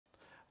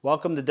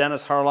Welcome to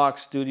Dennis Harlock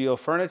Studio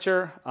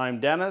Furniture.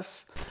 I'm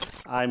Dennis.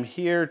 I'm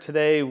here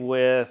today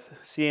with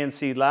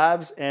CNC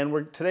Labs,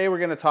 and today we're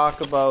going to talk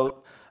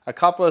about a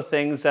couple of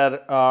things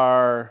that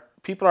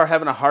people are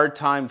having a hard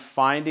time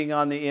finding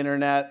on the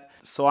internet.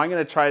 So I'm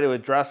going to try to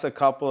address a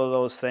couple of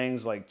those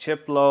things like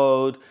chip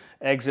load,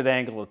 exit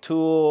angle of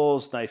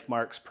tools, knife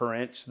marks per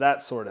inch,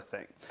 that sort of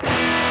thing.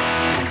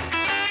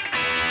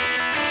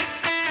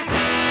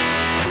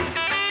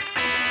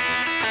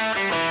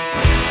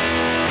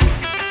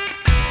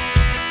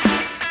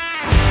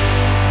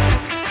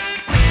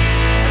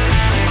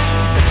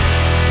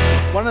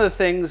 One of the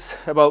things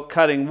about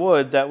cutting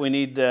wood that we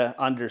need to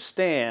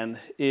understand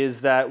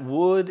is that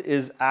wood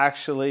is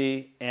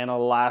actually an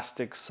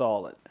elastic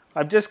solid.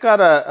 I've just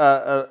got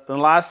an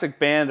elastic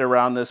band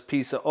around this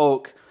piece of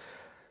oak.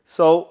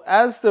 So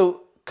as the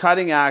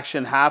cutting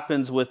action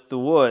happens with the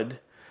wood,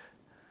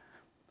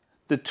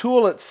 the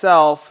tool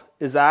itself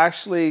is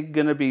actually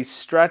going to be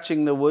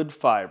stretching the wood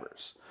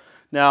fibers.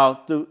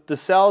 Now, the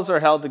cells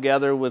are held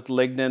together with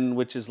lignin,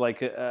 which is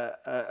like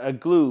a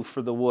glue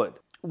for the wood.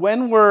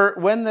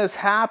 When this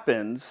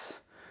happens,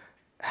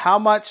 how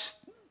much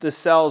the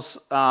cells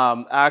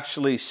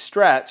actually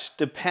stretch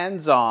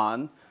depends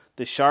on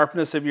the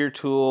sharpness of your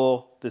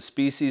tool, the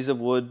species of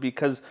wood,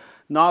 because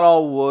not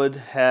all wood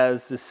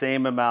has the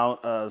same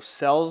amount of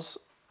cells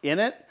in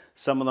it.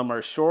 Some of them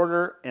are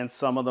shorter and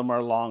some of them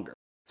are longer.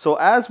 So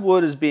as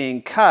wood is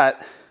being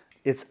cut,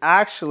 it's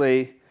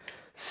actually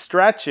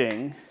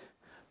stretching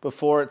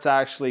before it's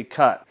actually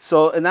cut.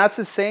 And that's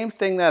the same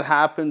thing that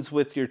happens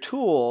with your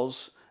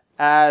tools.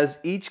 As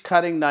each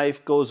cutting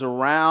knife goes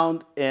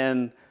around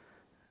and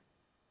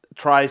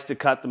tries to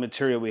cut the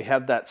material, we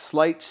have that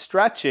slight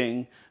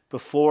stretching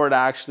before it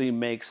actually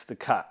makes the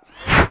cut.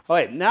 All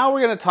right, now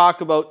we're going to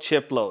talk about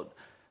chip load.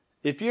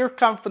 If you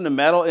come from the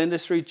metal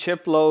industry,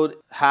 chip load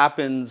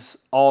happens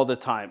all the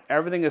time.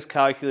 Everything is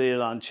calculated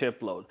on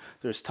chip load.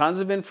 There's tons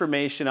of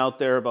information out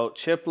there about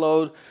chip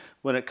load.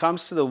 When it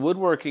comes to the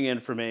woodworking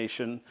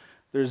information,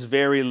 there's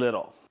very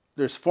little.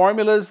 There's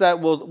formulas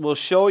that will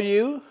show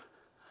you,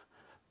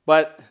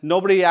 but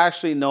nobody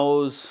actually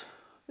knows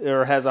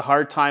or has a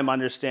hard time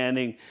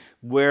understanding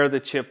where the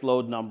chip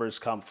load numbers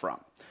come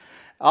from.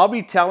 I'll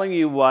be telling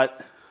you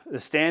what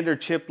the standard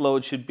chip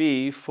load should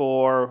be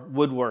for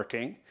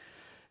woodworking.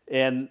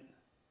 And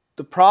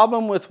the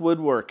problem with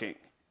woodworking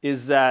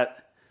is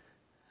that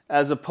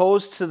as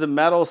opposed to the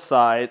metal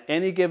side,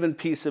 any given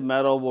piece of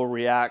metal will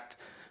react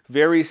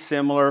very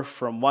similar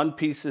from one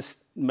piece of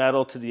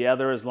metal to the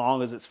other as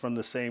long as it's from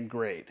the same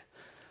grade.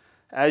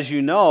 As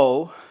you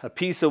know, a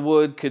piece of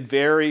wood could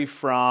vary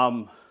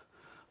from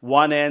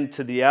one end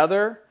to the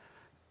other.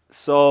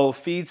 So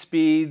feed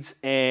speeds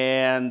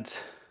and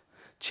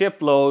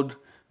chip load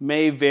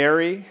may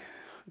vary.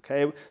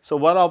 Okay, so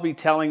what I'll be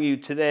telling you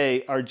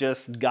today are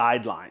just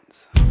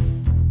guidelines.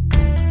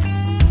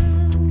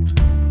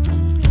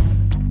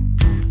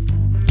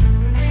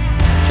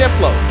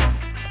 Chip load.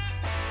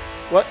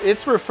 What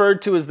it's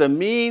referred to as the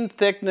mean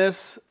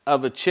thickness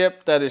of a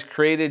chip that is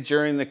created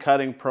during the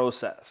cutting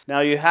process.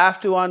 Now you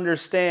have to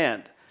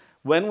understand,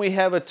 when we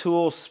have a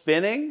tool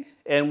spinning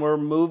and we're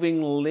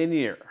moving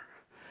linear,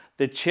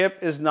 the chip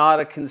is not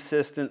a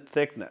consistent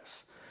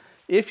thickness.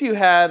 If you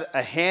had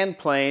a hand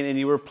plane and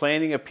you were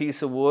planing a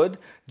piece of wood,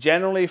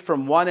 generally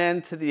from one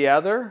end to the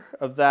other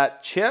of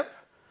that chip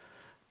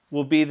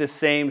will be the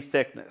same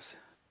thickness.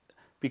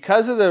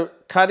 Because of the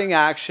cutting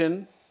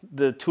action,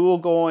 the tool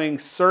going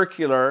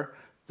circular,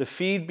 the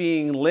feed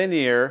being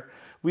linear,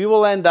 we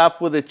will end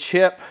up with a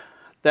chip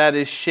that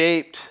is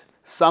shaped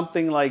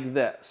something like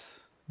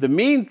this. The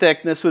mean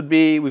thickness would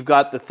be, we've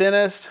got the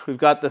thinnest, we've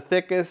got the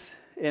thickest,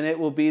 and it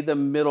will be the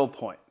middle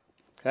point.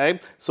 Okay,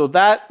 so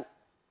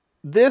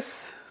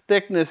this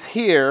thickness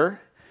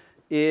here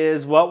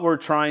is what we're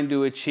trying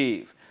to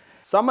achieve.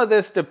 Some of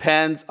this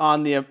depends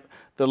on the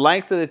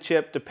length of the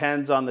chip,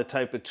 depends on the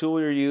type of tool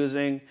you're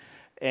using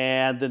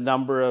and the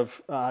number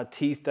of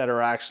teeth that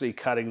are actually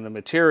cutting the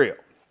material.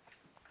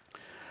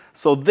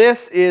 So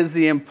this is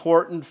the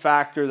important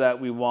factor that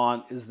we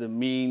want, is the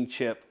mean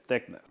chip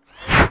thickness.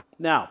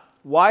 Now,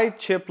 why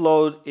chip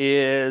load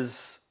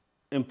is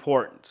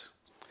important?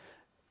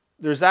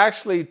 There's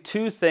actually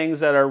two things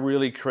that are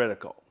really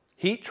critical: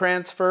 heat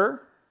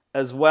transfer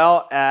as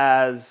well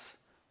as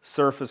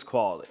surface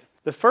quality.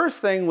 The first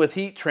thing with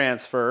heat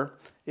transfer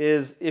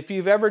is, if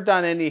you've ever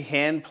done any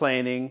hand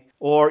planing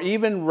or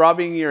even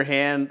rubbing your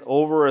hand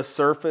over a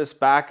surface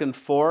back and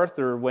forth,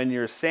 or when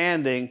you're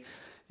sanding,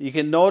 you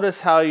can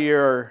notice how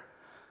your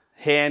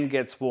hand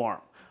gets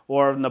warm,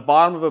 or in the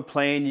bottom of a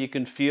plane you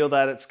can feel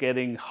that it's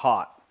getting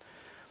hot.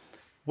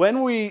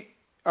 When we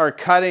are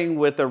cutting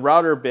with a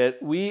router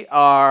bit, we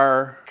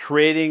are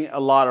creating a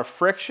lot of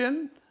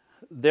friction,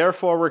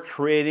 therefore we're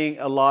creating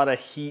a lot of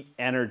heat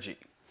energy.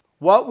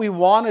 What we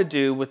want to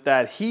do with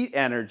that heat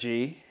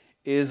energy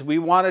is we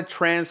want to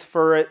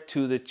transfer it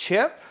to the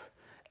chip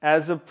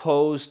as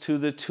opposed to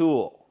the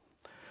tool.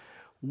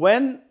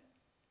 When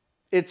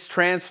it's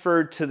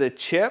transferred to the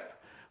chip,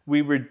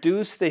 we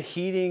reduce the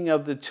heating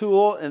of the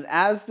tool, and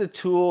as the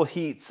tool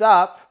heats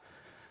up,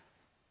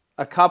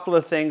 a couple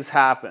of things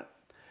happen.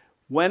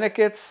 When it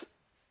gets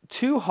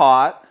too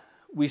hot,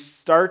 we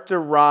start to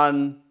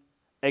run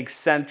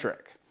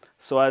eccentric.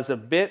 So as a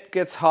bit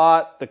gets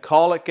hot, the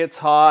collet gets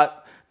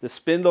hot, the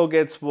spindle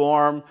gets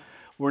warm,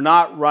 we're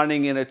not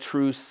running in a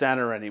true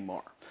center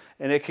anymore.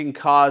 And it can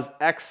cause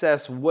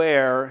excess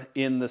wear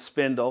in the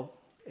spindle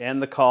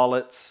and the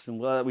collets, and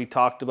what we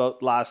talked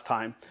about last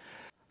time.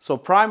 So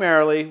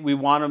primarily, we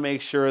want to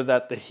make sure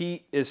that the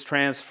heat is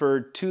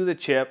transferred to the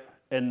chip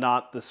and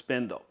not the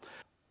spindle.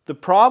 The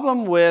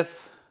problem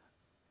with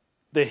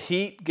the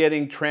heat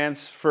getting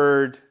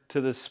transferred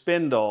to the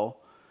spindle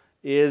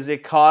is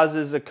it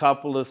causes a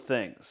couple of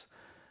things.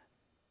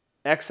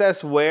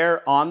 Excess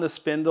wear on the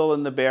spindle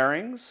and the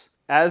bearings.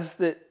 As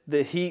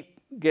the heat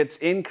gets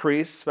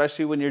increased,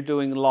 especially when you're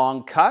doing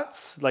long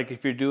cuts, like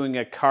if you're doing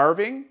a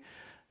carving,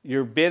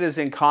 your bit is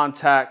in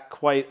contact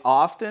quite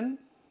often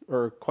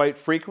or quite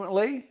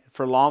frequently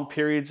for long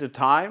periods of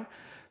time.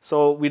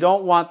 So we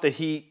don't want the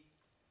heat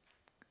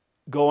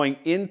going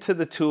into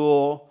the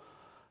tool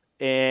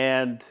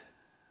and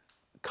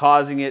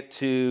causing it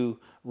to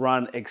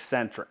run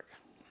eccentric.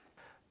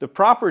 The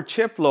proper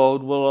chip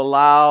load will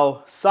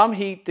allow some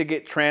heat to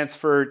get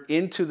transferred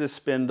into the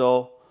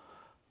spindle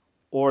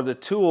or the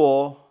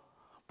tool,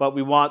 but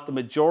we want the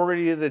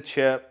majority of the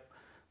chip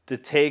to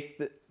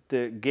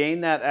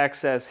gain that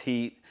excess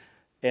heat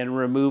and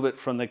remove it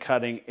from the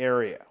cutting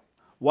area.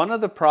 One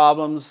of the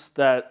problems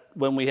that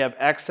when we have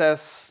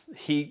excess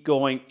heat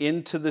going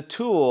into the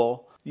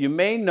tool, you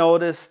may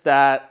notice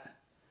that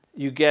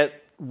you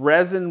get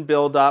resin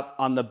buildup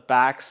on the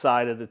back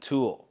side of the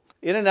tool.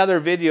 In another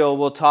video,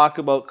 we'll talk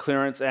about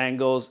clearance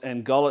angles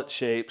and gullet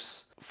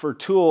shapes for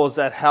tools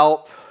that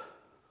help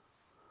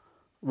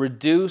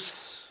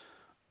reduce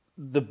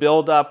the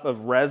buildup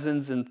of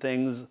resins and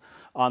things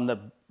on the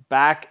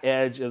back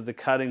edge of the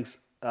cutting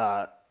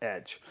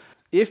edge.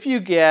 If you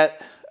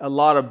get a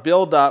lot of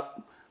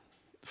buildup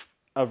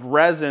of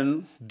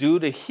resin due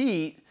to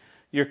heat,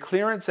 your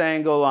clearance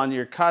angle on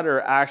your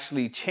cutter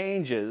actually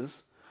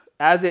changes.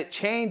 As it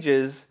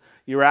changes,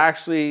 you're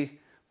actually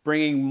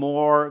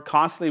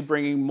constantly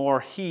bringing more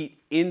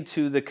heat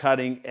into the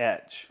cutting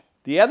edge.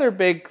 The other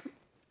big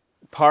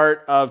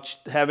part of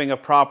having a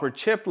proper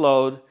chip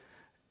load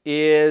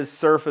is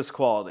surface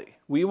quality.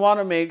 We want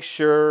to make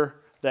sure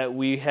that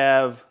we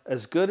have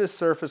as good a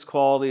surface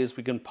quality as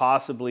we can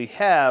possibly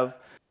have,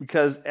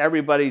 because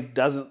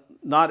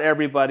not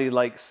everybody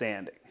likes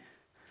sanding.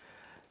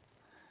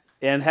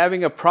 And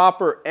having a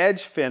proper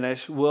edge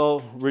finish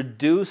will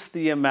reduce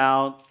the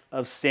amount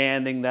of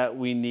sanding that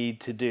we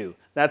need to do.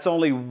 That's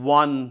only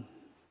one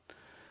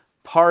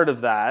part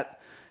of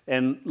that.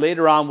 And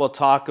later on we'll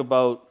talk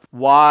about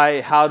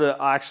how to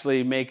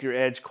actually make your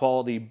edge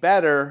quality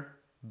better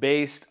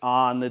based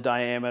on the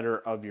diameter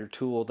of your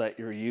tool that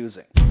you're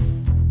using.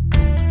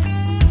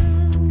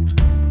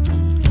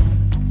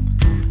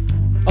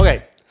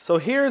 Okay, so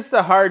here's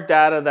the hard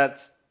data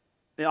that's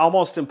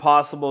almost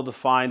impossible to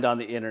find on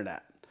the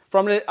internet.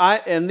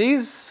 And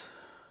these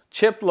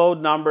chip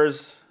load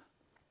numbers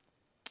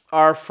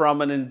are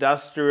from an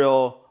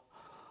industrial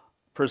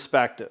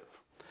perspective.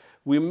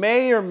 We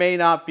may or may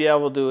not be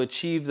able to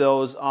achieve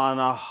those on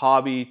a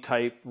hobby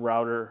type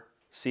router,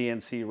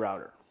 CNC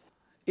router.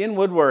 In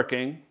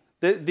woodworking,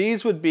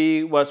 these would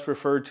be what's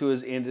referred to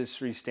as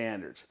industry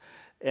standards.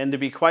 And to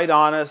be quite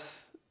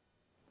honest,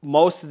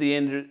 most of the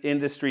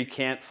industry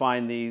can't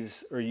find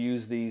these or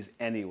use these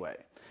anyway.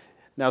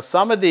 Now,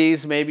 some of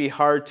these may be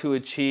hard to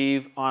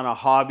achieve on a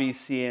hobby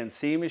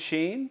CNC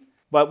machine,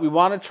 but we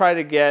want to try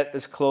to get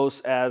as close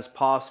as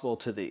possible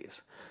to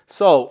these.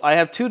 So I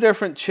have two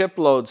different chip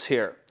loads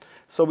here.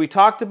 So we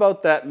talked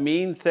about that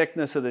mean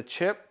thickness of the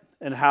chip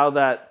and how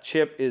that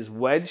chip is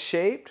wedge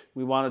shaped.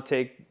 We want to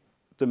take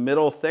the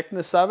middle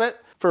thickness of it.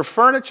 For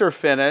furniture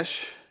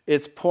finish,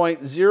 it's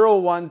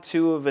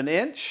 0.012 of an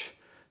inch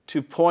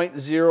to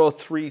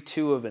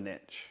 0.032 of an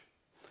inch.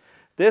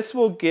 This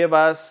will give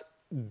us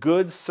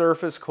good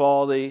surface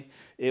quality.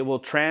 It will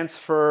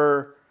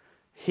transfer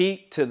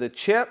heat to the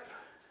chip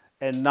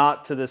and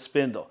not to the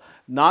spindle.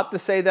 Not to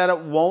say that it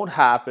won't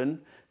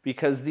happen,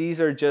 because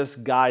these are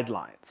just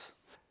guidelines.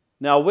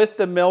 Now with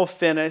the mill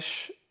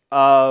finish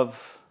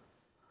of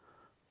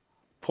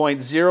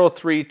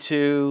 0.032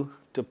 to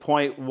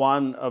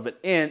 0.1 of an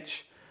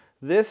inch,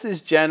 this is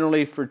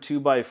generally for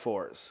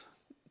 2x4s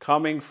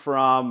coming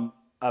from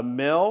a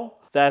mill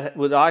that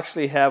would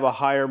actually have a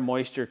higher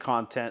moisture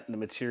content in the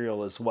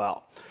material as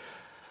well.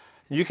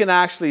 You can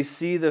actually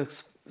see the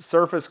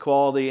surface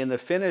quality and the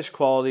finish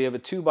quality of a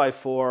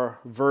 2x4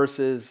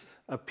 versus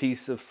a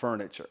piece of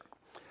furniture.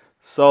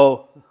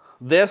 So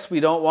this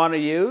we don't want to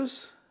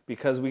use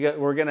because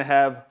we're going to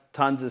have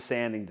tons of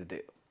sanding to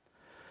do.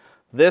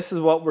 This is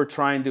what we're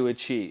trying to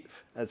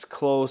achieve, as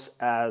close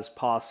as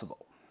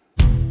possible.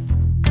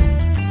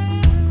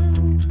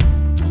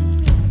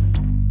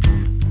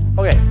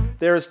 Okay,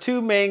 there's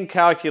two main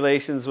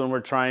calculations when we're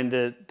trying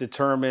to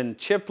determine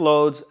chip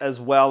loads as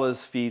well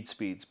as feed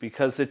speeds,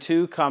 because the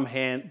two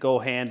go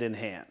hand in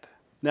hand.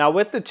 Now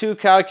with the two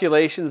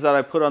calculations that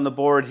I put on the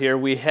board here,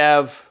 we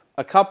have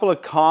a couple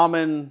of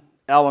common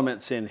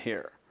elements in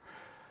here.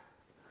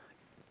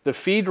 The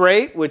feed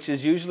rate, which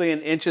is usually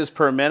in inches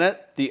per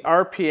minute, the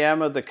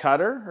RPM of the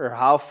cutter, or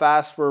how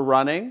fast we're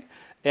running,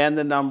 and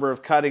the number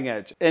of cutting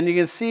edges. And you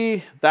can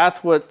see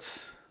that's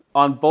what's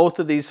on both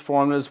of these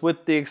formulas,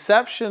 with the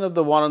exception of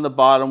the one on the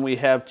bottom, we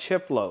have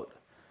chip load.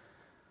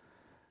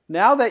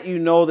 Now that you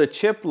know the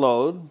chip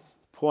load,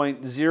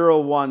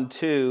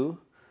 0.012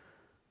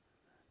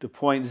 to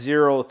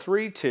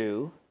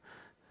 0.032,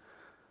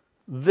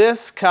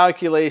 this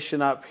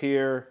calculation up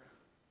here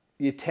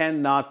you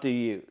tend not to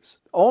use.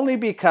 Only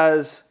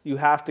because you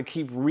have to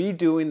keep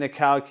redoing the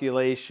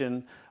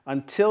calculation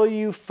until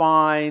you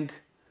find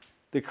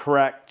the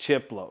correct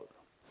chip load.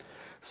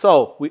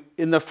 So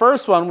in the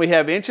first one, we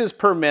have inches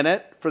per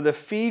minute for the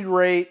feed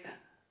rate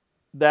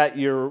that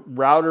your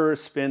router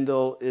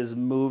spindle is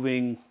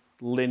moving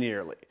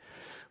linearly.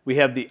 We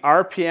have the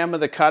RPM of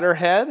the cutter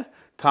head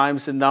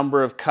times the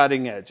number of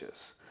cutting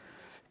edges.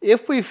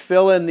 If we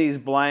fill in these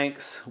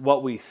blanks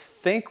what we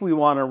think we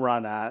want to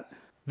run at,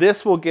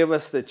 this will give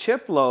us the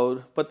chip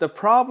load, but the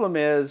problem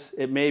is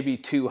it may be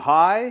too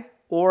high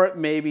or it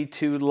may be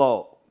too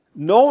low.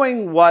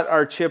 Knowing what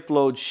our chip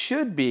load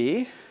should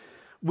be,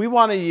 we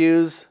want to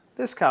use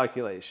this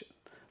calculation.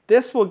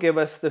 This will give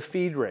us the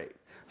feed rate.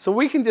 So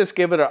we can just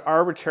give it an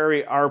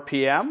arbitrary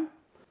RPM,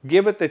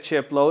 give it the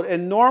chip load,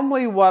 and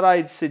normally what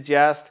I'd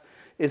suggest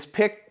is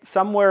pick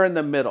somewhere in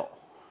the middle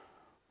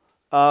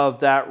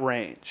of that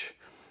range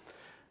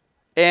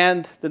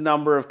and the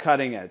number of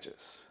cutting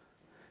edges.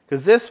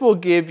 Because this will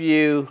give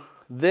you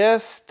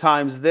this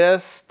times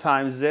this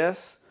times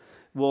this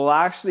will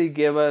actually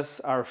give us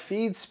our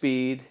feed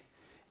speed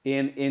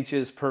in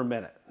inches per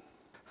minute.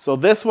 So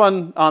this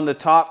one on the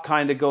top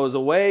kind of goes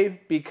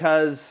away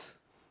because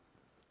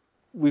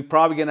we're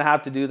probably going to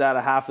have to do that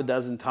a half a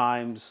dozen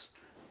times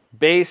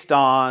based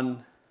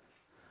on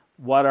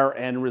what our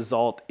end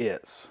result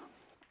is.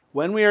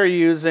 When we are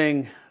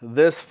using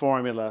this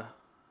formula,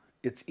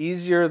 it's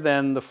easier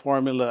than the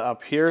formula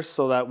up here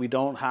so that we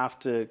don't have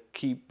to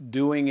keep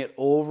doing it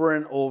over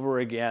and over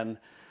again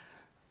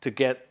to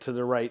get to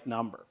the right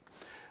number.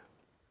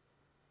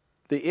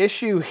 The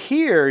issue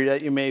here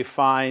that you may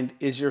find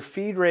is your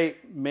feed rate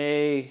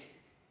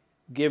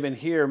given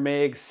here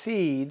may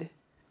exceed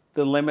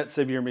the limits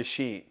of your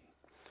machine.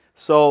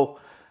 So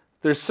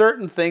there's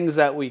certain things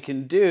that we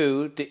can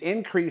do to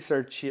increase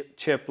our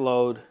chip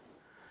load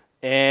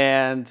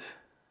and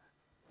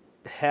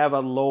have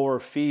a lower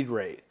feed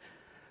rate.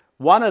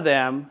 One of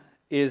them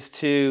is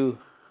to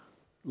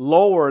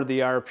lower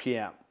the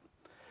RPM.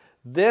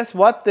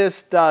 What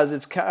this does,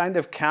 it's kind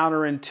of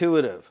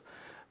counterintuitive.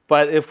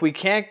 But if we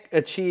can't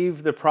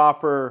achieve the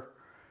proper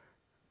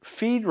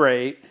feed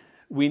rate,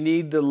 we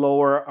need to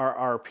lower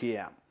our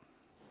RPM.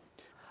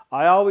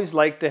 I always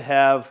like to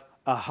have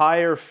a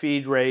higher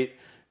feed rate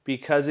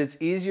because it's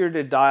easier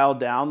to dial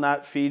down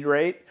that feed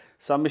rate.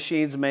 Some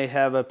machines may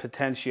have a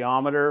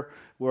potentiometer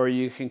where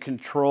you can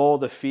control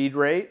the feed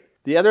rate.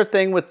 The other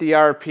thing with the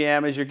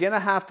RPM is you're going to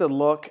have to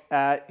look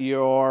at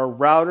your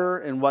router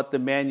and what the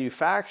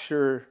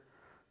manufacturer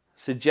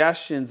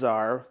suggestions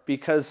are,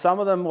 because some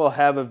of them will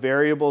have a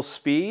variable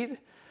speed.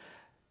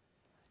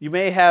 You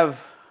may have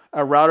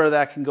a router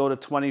that can go to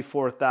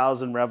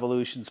 24,000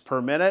 revolutions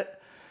per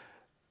minute,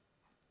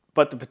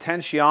 but the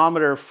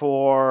potentiometer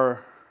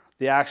for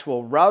the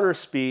actual router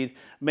speed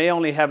may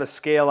only have a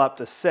scale up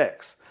to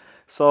 6.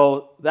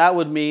 So that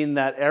would mean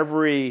that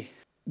every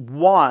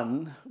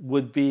one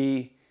would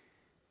be,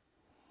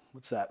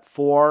 what's that,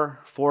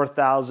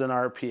 4,000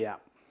 RPM.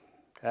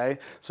 Okay,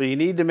 so you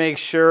need to make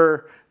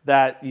sure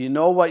that you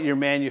know what your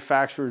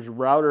manufacturer's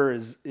router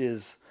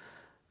is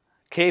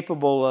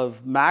capable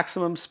of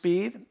maximum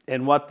speed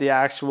and what the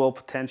actual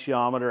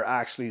potentiometer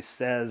actually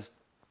says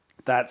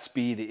that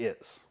speed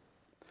is.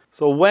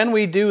 So when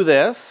we do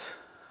this,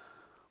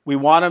 we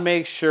want to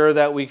make sure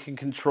that we can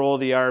control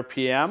the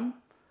RPM.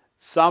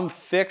 Some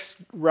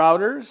fixed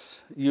routers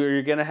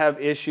you're going to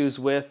have issues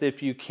with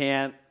if you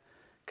can't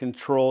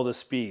control the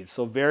speed.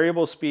 So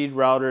variable speed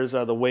routers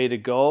are the way to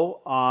go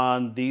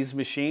on these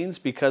machines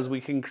because we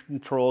can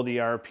control the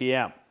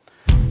RPM.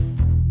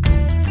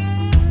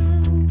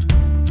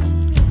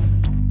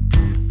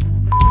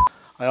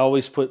 I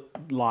always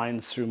put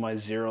lines through my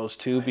zeros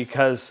too,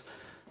 because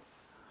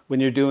when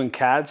you're doing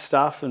CAD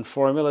stuff and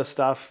formula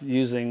stuff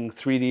using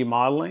 3D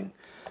modeling,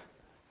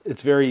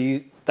 it's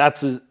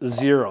that's a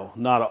 0,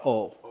 not a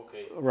O.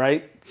 Okay.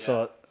 Right? Yeah.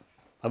 So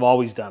I've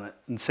always done it.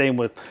 And same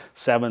with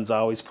 7s, I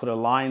always put a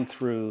line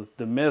through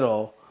the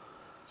middle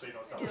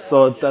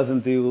so it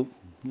doesn't do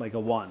like a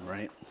 1,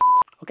 right?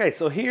 Okay,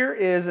 so here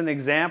is an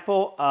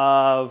example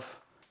of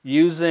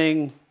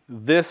using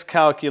this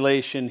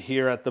calculation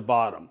here at the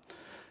bottom.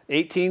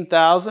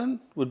 18,000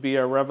 would be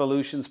our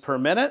revolutions per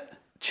minute.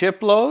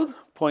 Chip load,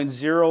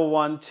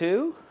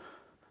 0.012.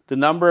 The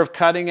number of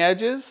cutting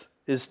edges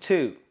is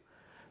 2.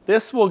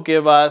 This will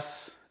give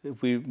us,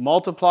 if we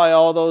multiply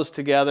all those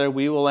together,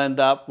 we will end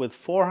up with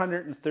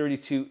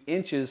 432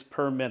 inches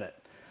per minute.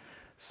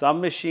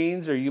 Some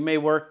machines, or you may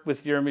work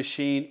with your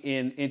machine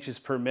in inches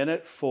per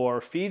minute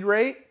for feed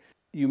rate,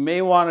 You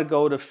may want to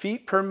go to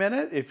feet per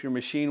minute if your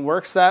machine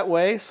works that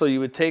way. So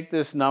you would take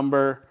this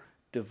number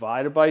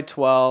divided by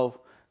 12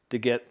 to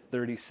get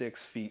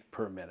 36 feet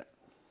per minute.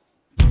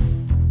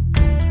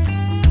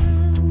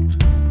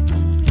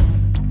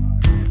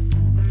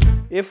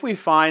 If we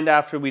find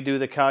after we do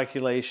the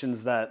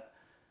calculations that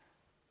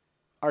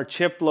our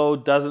chip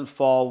load doesn't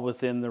fall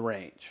within the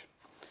range,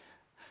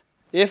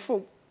 if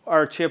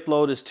our chip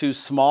load is too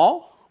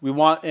small,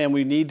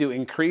 we need to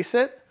increase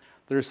it,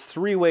 there's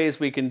 3 ways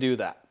we can do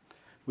that.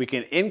 We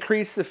can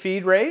increase the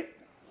feed rate,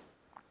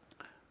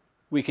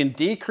 we can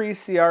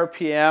decrease the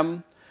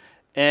RPM,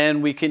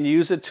 and we can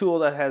use a tool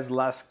that has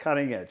less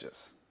cutting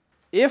edges.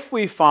 If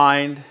we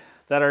find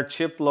that our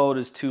chip load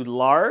is too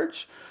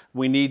large,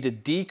 we need to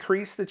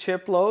decrease the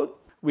chip load.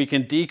 We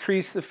can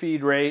decrease the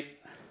feed rate,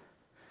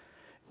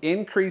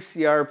 increase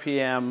the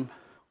RPM,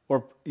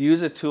 or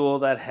use a tool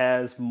that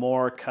has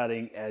more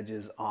cutting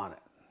edges on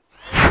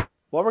it.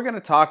 What we're going to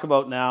talk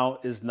about now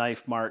is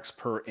knife marks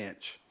per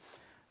inch.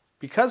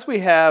 Because we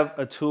have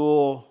a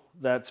tool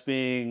that's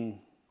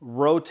being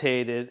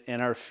rotated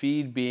and our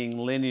feed being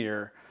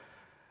linear,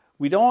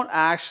 we don't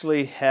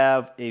actually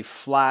have a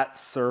flat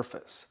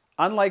surface.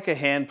 Unlike a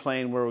hand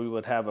plane where we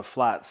would have a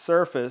flat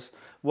surface,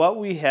 what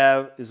we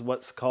have is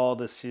what's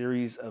called a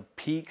series of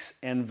peaks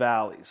and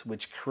valleys,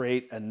 which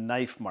create a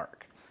knife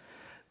mark.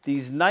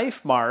 These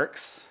knife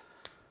marks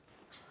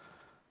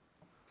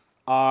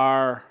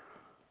are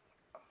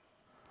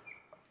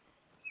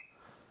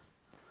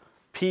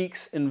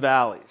peaks and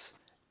valleys.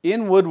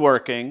 In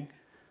woodworking,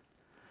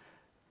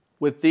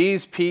 with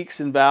these peaks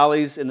and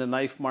valleys in the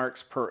knife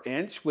marks per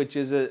inch, which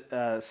is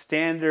a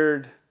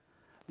standard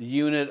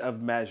unit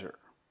of measure.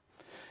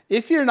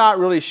 If you're not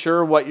really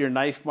sure what your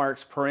knife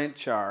marks per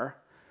inch are,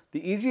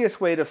 the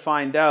easiest way to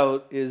find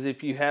out is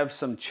if you have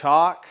some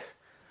chalk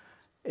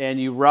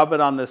and you rub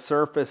it on the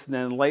surface and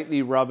then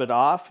lightly rub it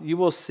off, you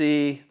will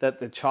see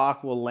that the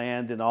chalk will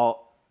land in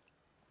all,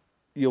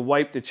 you'll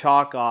wipe the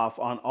chalk off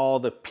on all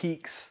the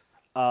peaks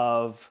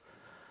of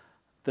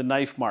the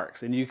knife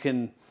marks, and you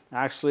can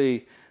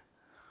actually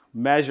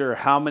measure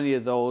how many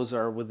of those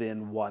are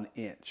within 1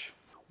 inch.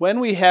 When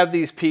we have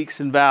these peaks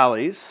and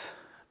valleys,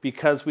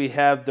 because we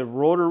have the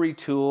rotary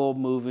tool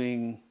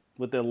moving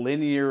with a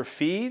linear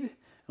feed,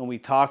 and we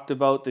talked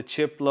about the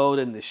chip load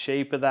and the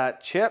shape of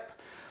that chip,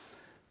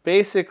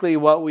 basically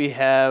what we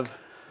have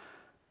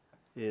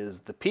is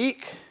the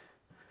peak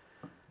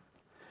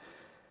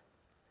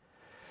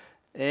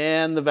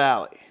and the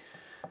valley.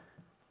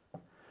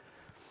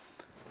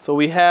 So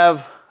we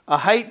have a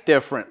height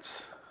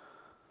difference.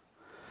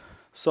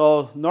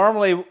 So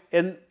normally,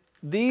 and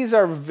these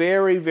are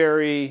very,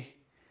 very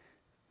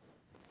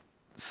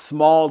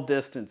small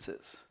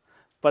distances,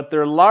 but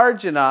they're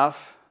large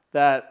enough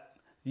that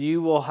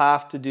you will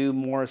have to do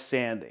more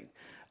sanding.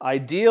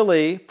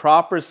 Ideally,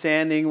 proper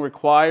sanding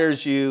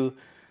requires you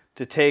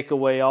to take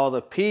away all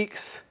the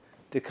peaks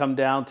to come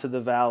down to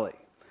the valley.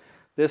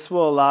 This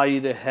will allow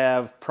you to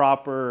have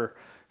proper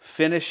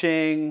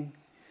finishing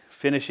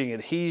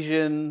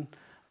adhesion,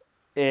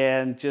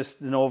 and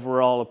just an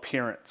overall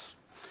appearance.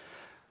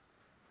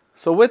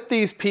 So with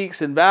these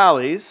peaks and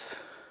valleys,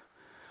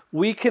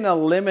 we can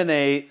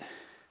eliminate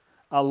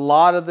a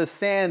lot of the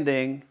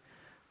sanding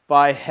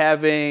by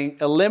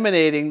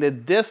eliminating the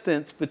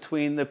distance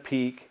between the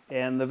peak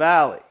and the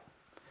valley.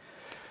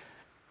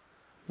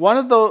 One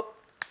of the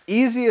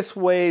easiest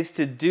ways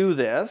to do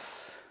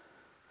this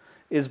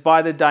is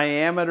by the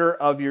diameter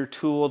of your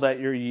tool that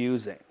you're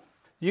using.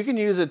 You can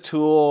use a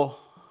tool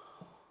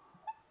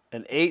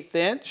an 1/8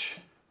 inch,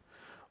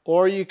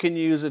 or you can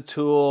use a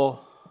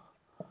tool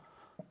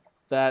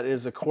that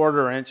is a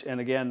 1/4 inch, and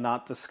again,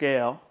 not the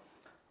scale.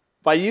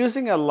 By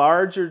using a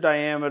larger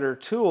diameter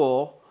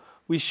tool,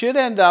 we should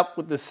end up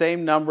with the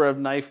same number of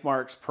knife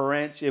marks per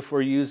inch if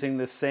we're using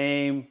the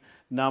same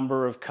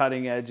number of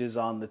cutting edges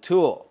on the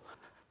tool.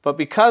 But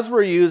because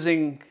we're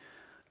using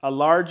a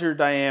larger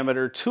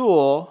diameter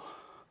tool,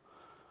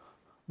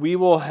 we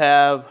will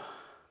have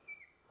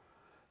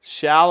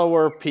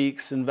shallower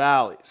peaks and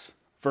valleys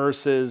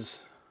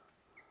versus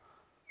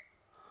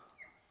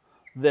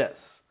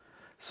this.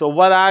 So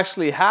what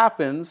actually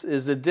happens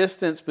is the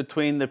distance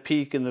between the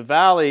peak and the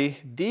valley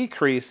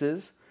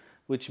decreases,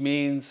 which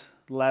means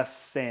less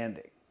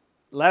sanding.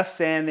 Less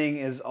sanding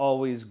is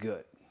always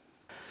good.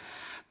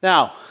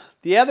 Now,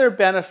 the other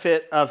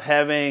benefit of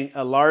having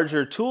a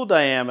larger tool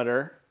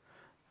diameter,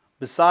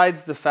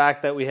 besides the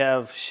fact that we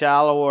have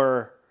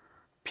shallower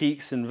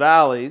peaks and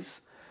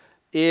valleys,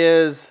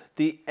 is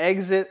the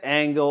exit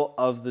angle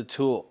of the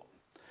tool.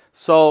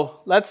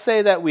 So let's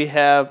say that we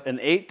have an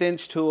 1/8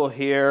 inch tool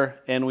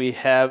here and we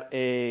have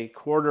a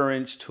 1/4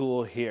 inch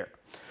tool here,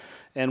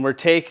 and we're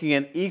taking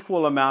an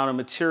equal amount of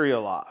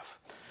material off.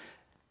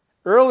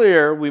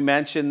 Earlier we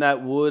mentioned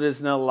that wood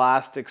is an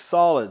elastic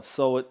solid,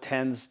 so it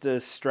tends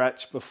to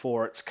stretch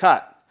before it's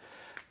cut.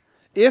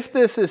 If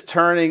this is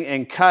turning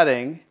and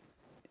cutting,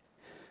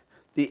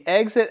 the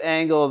exit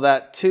angle of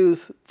that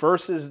tooth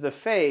versus the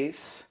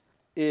face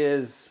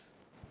is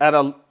at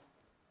a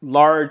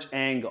large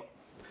angle,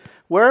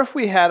 Where if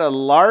we had a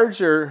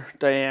larger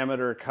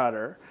diameter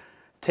cutter,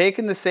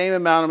 taking the same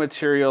amount of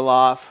material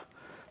off,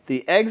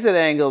 the exit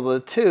angle of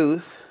the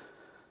tooth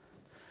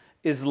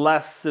is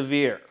less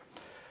severe.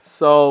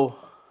 So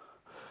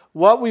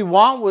what we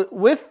want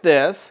with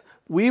this,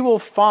 we will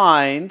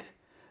find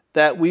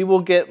that we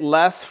will get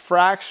less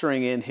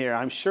fracturing in here.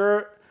 I'm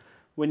sure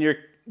when you're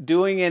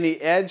doing any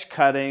edge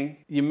cutting,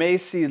 you may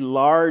see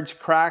large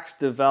cracks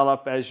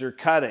develop as you're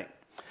cutting.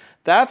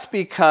 That's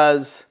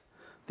because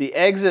the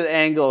exit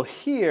angle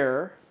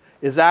here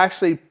is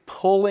actually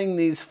pulling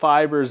these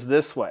fibers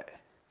this way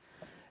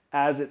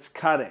as it's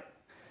cutting.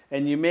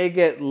 And you may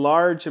get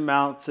large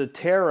amounts of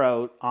tear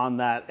out on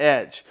that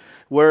edge.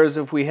 Whereas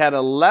if we had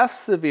a less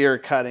severe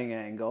cutting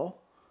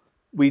angle,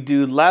 we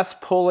do less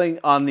pulling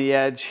on the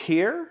edge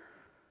here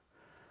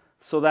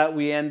so that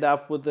we end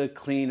up with a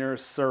cleaner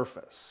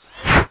surface.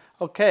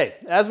 Okay,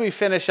 as we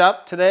finish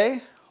up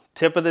today,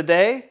 tip of the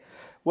day,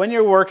 when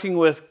you're working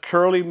with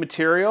curly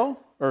material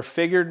or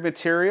figured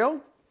material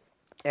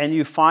and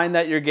you find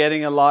that you're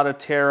getting a lot of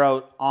tear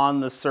out on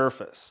the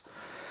surface,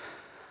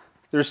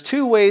 there's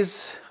two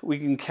ways we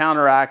can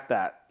counteract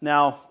that.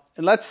 Now,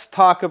 and let's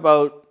talk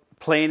about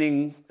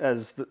planing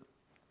as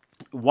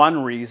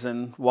one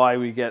reason why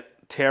we get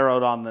tear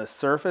out on the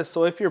surface.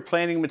 So if you're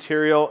planing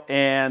material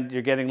and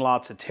you're getting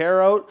lots of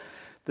tear out,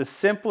 the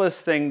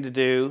simplest thing to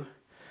do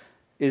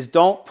is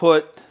don't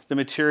put the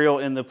material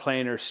in the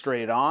planer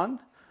straight on.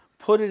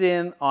 Put it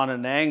in on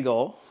an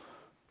angle,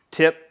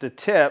 tip to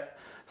tip,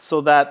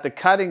 so that the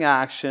cutting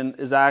action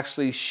is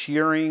actually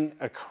shearing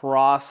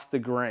across the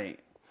grain.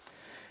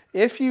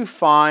 If you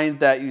find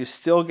that you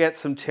still get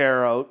some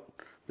tear out,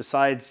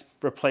 besides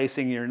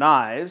replacing your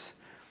knives,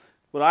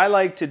 what I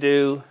like to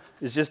do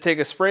is just take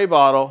a spray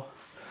bottle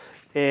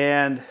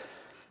and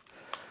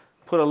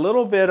put a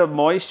little bit of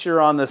moisture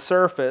on the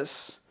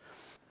surface,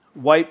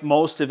 wipe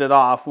most of it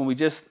off. When you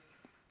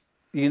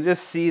can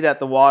just see that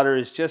the water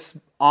is just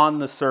on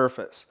the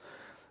surface.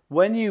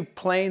 When you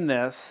plane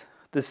this,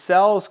 the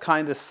cells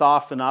kind of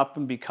soften up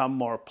and become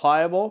more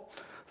pliable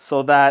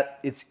so that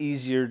it's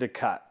easier to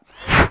cut.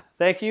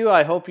 Thank you.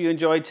 I hope you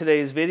enjoyed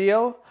today's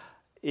video.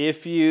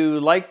 If you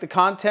like the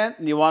content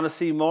and you want to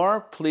see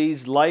more,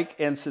 please like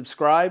and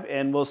subscribe,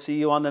 and we'll see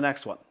you on the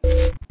next one.